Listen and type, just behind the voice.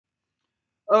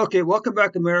Okay, welcome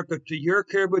back, America, to your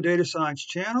Caribou Data Science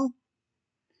channel.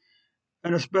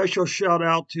 And a special shout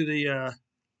out to the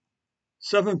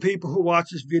 7 people who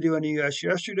watched this video in the US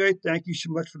yesterday. Thank you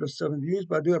so much for the 7 views.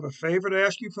 But I do have a favor to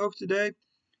ask you folks today.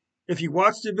 If you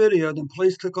watched the video, then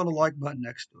please click on the like button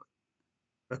next to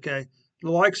it. Okay,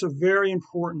 the likes are very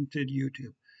important to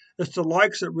YouTube. It's the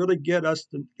likes that really get us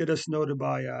noted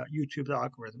by YouTube's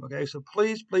algorithm. Okay, so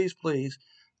please, please, please,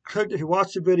 click if you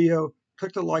watch the video,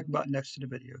 click the like button next to the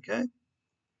video. Okay.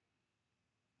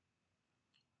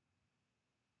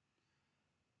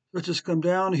 Let's just come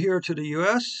down here to the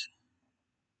US.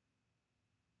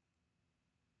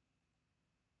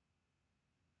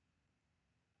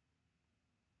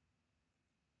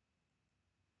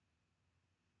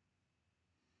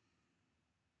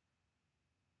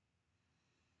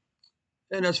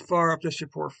 And let's fire up this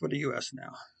report for the US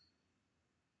now.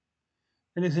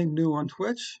 Anything new on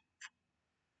Twitch?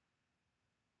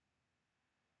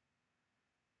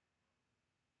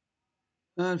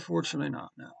 Unfortunately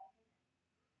not, no.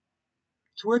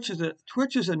 Twitch is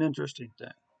an interesting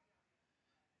thing.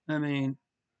 I mean,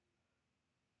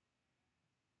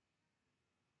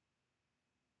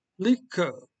 leak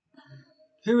code.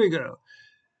 Here we go.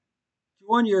 You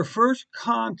won your first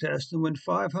contest and win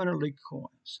 500 leak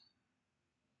coins.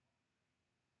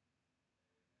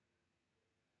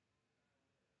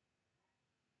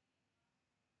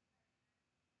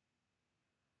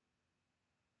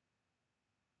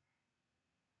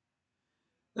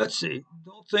 Let's see.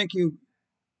 Don't think you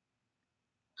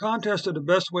contests are the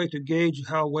best way to gauge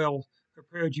how well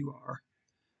prepared you are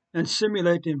and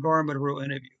simulate the environment of a real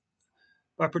interview.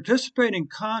 By participating in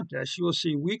contests, you will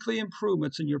see weekly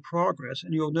improvements in your progress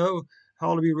and you'll know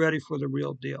how to be ready for the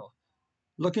real deal.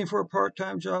 Looking for a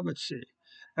part-time job? Let's see.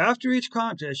 After each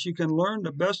contest, you can learn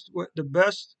the best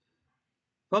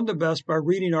from the best by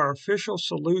reading our official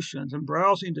solutions and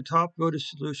browsing the top voted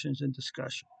solutions in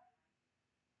discussion.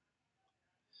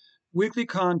 Weekly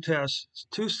contest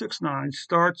 269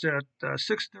 starts at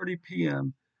 6:30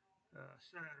 p.m.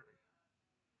 Saturday.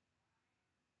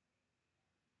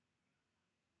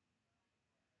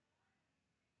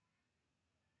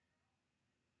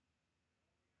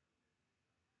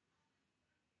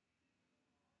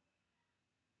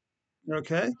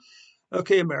 Okay,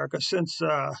 okay, America. Since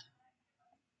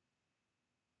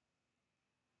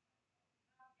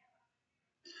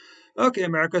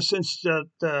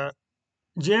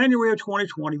January of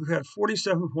 2020, we've had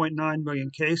 47.9 million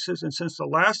cases, and since the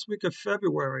last week of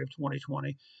February of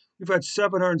 2020, we've had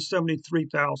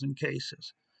 773,000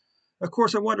 cases. Of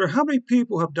course, I wonder how many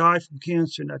people have died from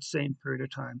cancer in that same period of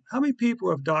time? How many people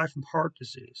have died from heart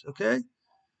disease? Okay?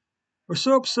 We're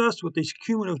so obsessed with these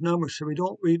cumulative numbers, so we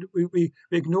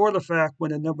ignore the fact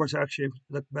when the numbers actually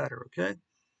look better. Okay?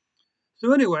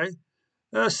 So anyway,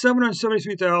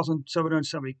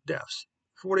 773,770 deaths,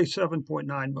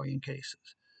 47.9 million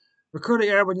cases. We're currently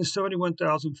averaging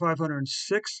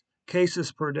 71,506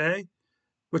 cases per day,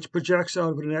 which projects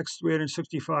out over the next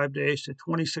 365 days to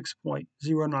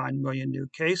 26.09 million new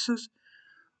cases.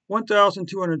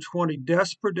 1,220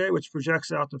 deaths per day, which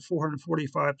projects out to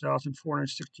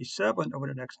 445,467 over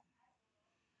the next.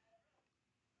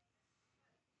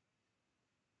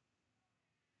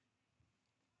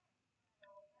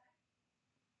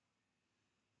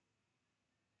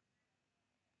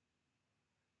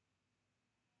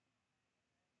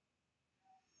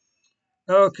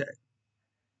 Okay.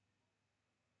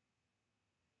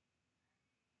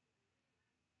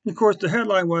 Of course, the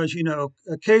headline was,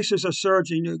 cases are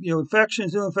surging, new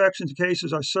infections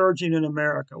cases are surging in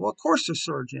America. Well, of course they're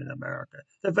surging in America.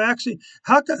 The vaccine,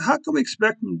 how can we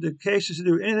expect the cases to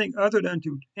do anything other than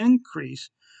to increase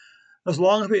as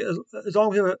long as we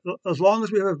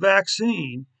have a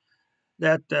vaccine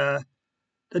that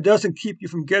that doesn't keep you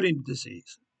from getting the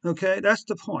disease. Okay, that's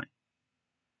the point.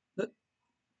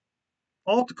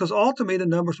 Because ultimately the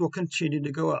numbers will continue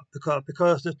to go up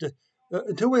because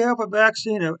until we have a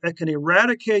vaccine that can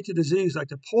eradicate the disease like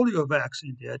the polio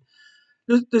vaccine did,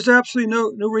 there's absolutely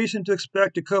no reason to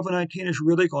expect that COVID-19 is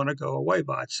really going to go away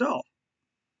by itself.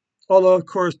 Although, of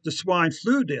course, the swine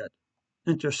flu did,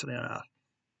 interestingly enough,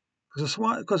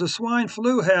 because the swine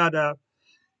flu had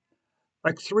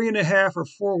like 3.5 or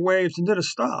 4 waves and then it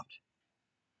stopped.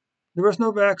 There was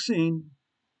no vaccine.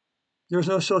 There was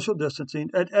no social distancing.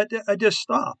 It just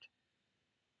stopped.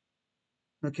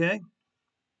 Okay,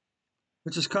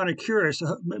 which is kind of curious.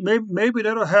 Maybe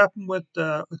that'll happen with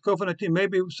COVID-19.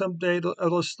 Maybe someday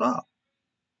it'll stop.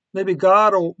 Maybe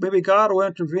God will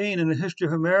intervene in the history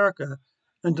of America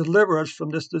and deliver us from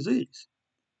this disease.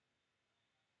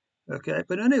 Okay,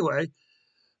 but anyway,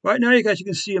 right now you guys, you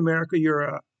can see America.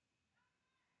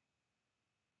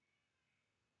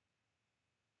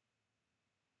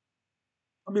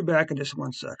 I'll be back in just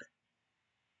 1 second.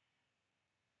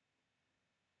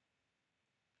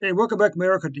 Hey, welcome back,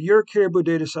 America, to your Caribou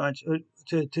Data Science,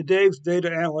 to Dave's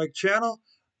Data Analytic channel.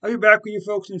 I'll be back with you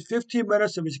folks in 15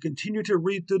 minutes as we continue to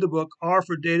read through the book R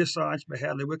for Data Science by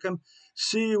Hadley Wickham.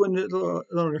 See you in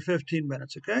another 15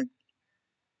 minutes, okay?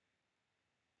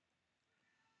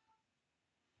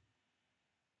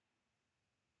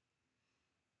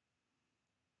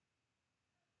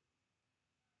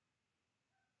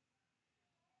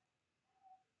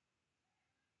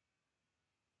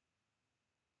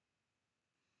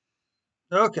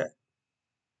 Okay,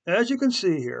 as you can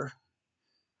see here,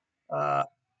 uh,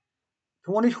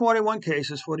 2021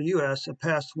 cases for the U.S. have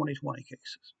passed 2020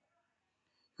 cases.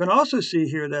 You can also see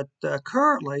here that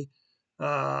currently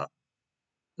uh,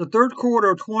 the third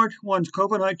quarter of 2021's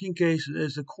COVID-19 cases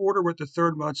is the quarter with the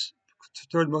third most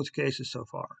cases so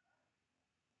far.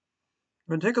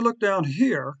 When you take a look down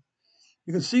here,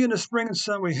 you can see in the spring and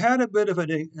summer we had a bit of a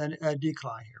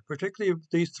decline here, particularly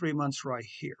these 3 months right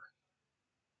here.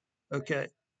 Okay,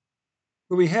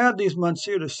 but we had these months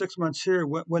here, the 6 months here,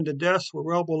 when the deaths were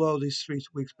well below these 3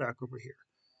 weeks back over here.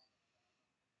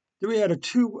 Then we had a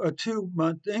 2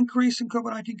 month increase in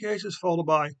COVID-19 cases, followed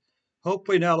by,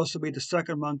 hopefully now this will be the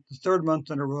third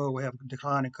month in a row we have a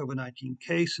decline in COVID-19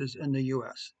 cases in the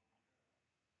U.S.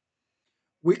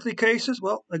 Weekly cases,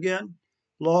 well, again,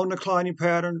 long declining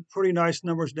pattern, pretty nice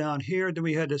numbers down here. Then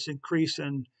we had this increase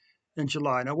in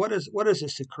July. Now, what is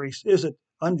this increase? Is it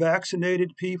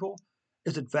unvaccinated people?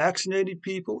 Is it vaccinated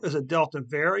people? Is it Delta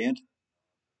variant?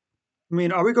 I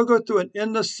mean, are we going to go through an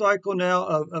endless cycle now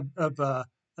of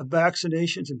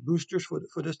vaccinations and boosters for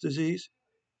this disease?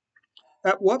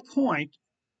 At what point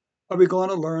are we going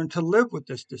to learn to live with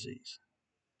this disease?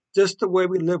 Just the way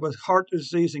we live with heart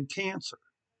disease and cancer.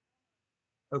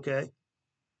 Okay.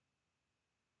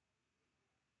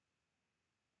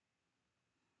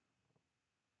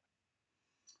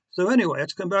 So anyway,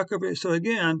 let's come back over here. So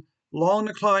again, long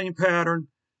declining pattern,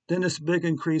 then this big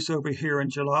increase over here in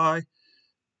July.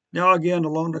 Now again, a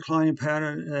long declining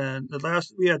pattern, and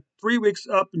we had 3 weeks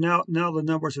up. Now the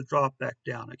numbers have dropped back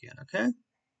down again. Okay.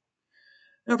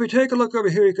 Now, if we take a look over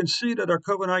here, you can see that our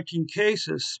COVID-19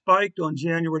 cases spiked on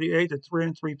January 8th at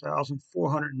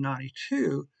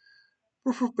 303,492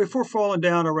 before falling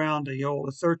down around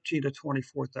the 13 to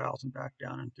 24,000 back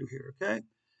down and through here. Okay.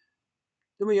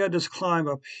 Then we had this climb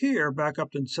up here, back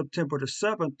up to September the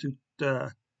 7th to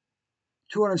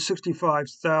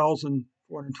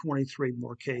 265,423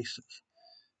 more cases.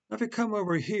 Now, if you come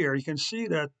over here, you can see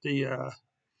that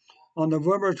on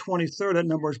November 23rd, that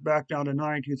number is back down to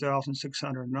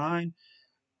 92,609,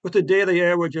 with a daily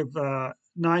average of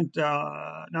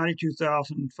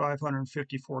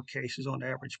 92,554 cases on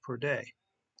average per day.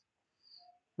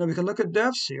 Now we can look at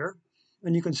deaths here,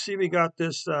 and you can see we got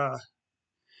this.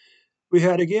 We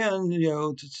had again,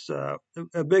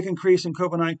 a big increase in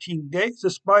COVID-19 deaths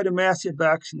despite a massive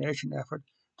vaccination effort.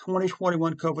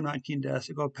 2021 COVID-19 deaths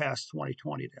that go past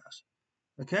 2020 deaths.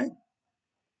 Okay.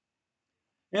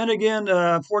 And again,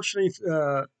 unfortunately,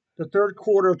 the third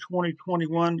quarter of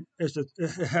 2021 has the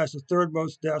third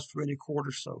most deaths for any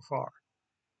quarter so far.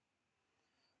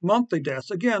 Monthly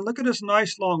deaths. Again, look at this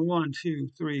nice long 1, 2,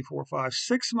 3, 4, 5,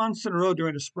 6 months in a row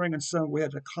during the spring and summer. We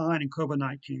had a decline in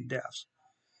COVID-19 deaths.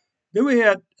 Then we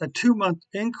had a 2-month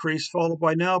increase followed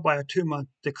by a 2-month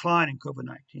decline in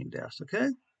COVID-19 deaths.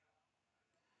 Okay.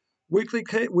 Weekly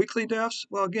deaths.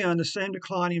 Well, again, the same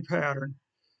declining pattern.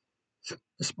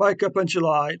 A spike up in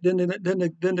July, then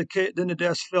the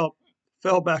deaths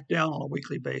fell back down on a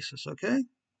weekly basis. Okay.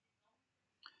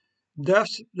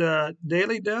 Deaths,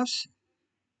 daily deaths.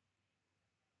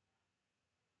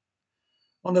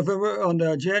 On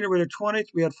January the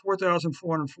 20th, we had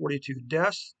 4,442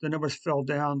 deaths. The numbers fell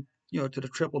down, to the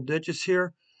triple digits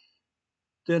here.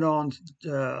 Then on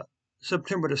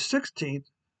September the 16th,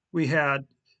 we had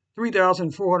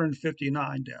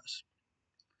 3,459 deaths.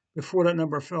 Before that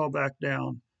number fell back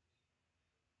down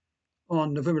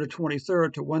on November the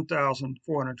 23rd to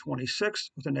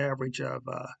 1,426, with an average of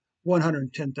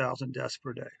 110,000 deaths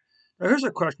per day. Now, here's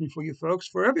a question for you folks.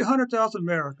 For every 100,000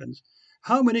 Americans,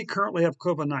 how many currently have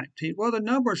COVID-19? Well, the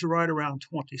numbers are right around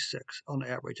 26 on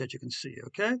average, as you can see,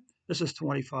 okay? This is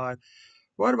 25.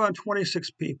 Right around 26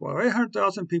 people.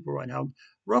 800,000 people right now,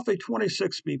 roughly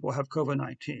 26 people have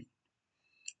COVID-19.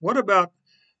 What about,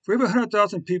 for every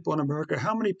 100,000 people in America,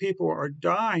 how many people are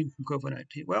dying from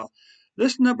COVID-19? Well,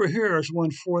 this number here is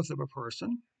 1/4 of a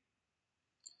person.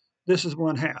 This is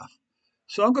 1/2.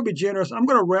 So I'm going to be generous. I'm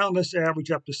going to round this average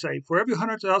up to say, for every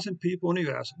 100,000 people in the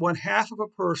U.S., 1/2 of a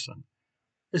person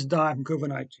is dying from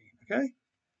COVID-19. Okay.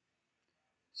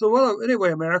 So, well,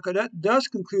 anyway, America, that does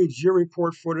conclude your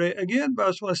report for today. Again, but I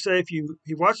just want to say if you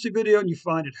watch the video and you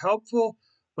find it helpful,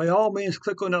 by all means,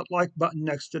 click on that like button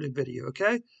next to the video,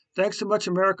 okay? Thanks so much,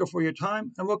 America, for your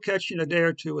time, and we'll catch you in a day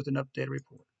or two with an updated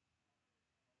report.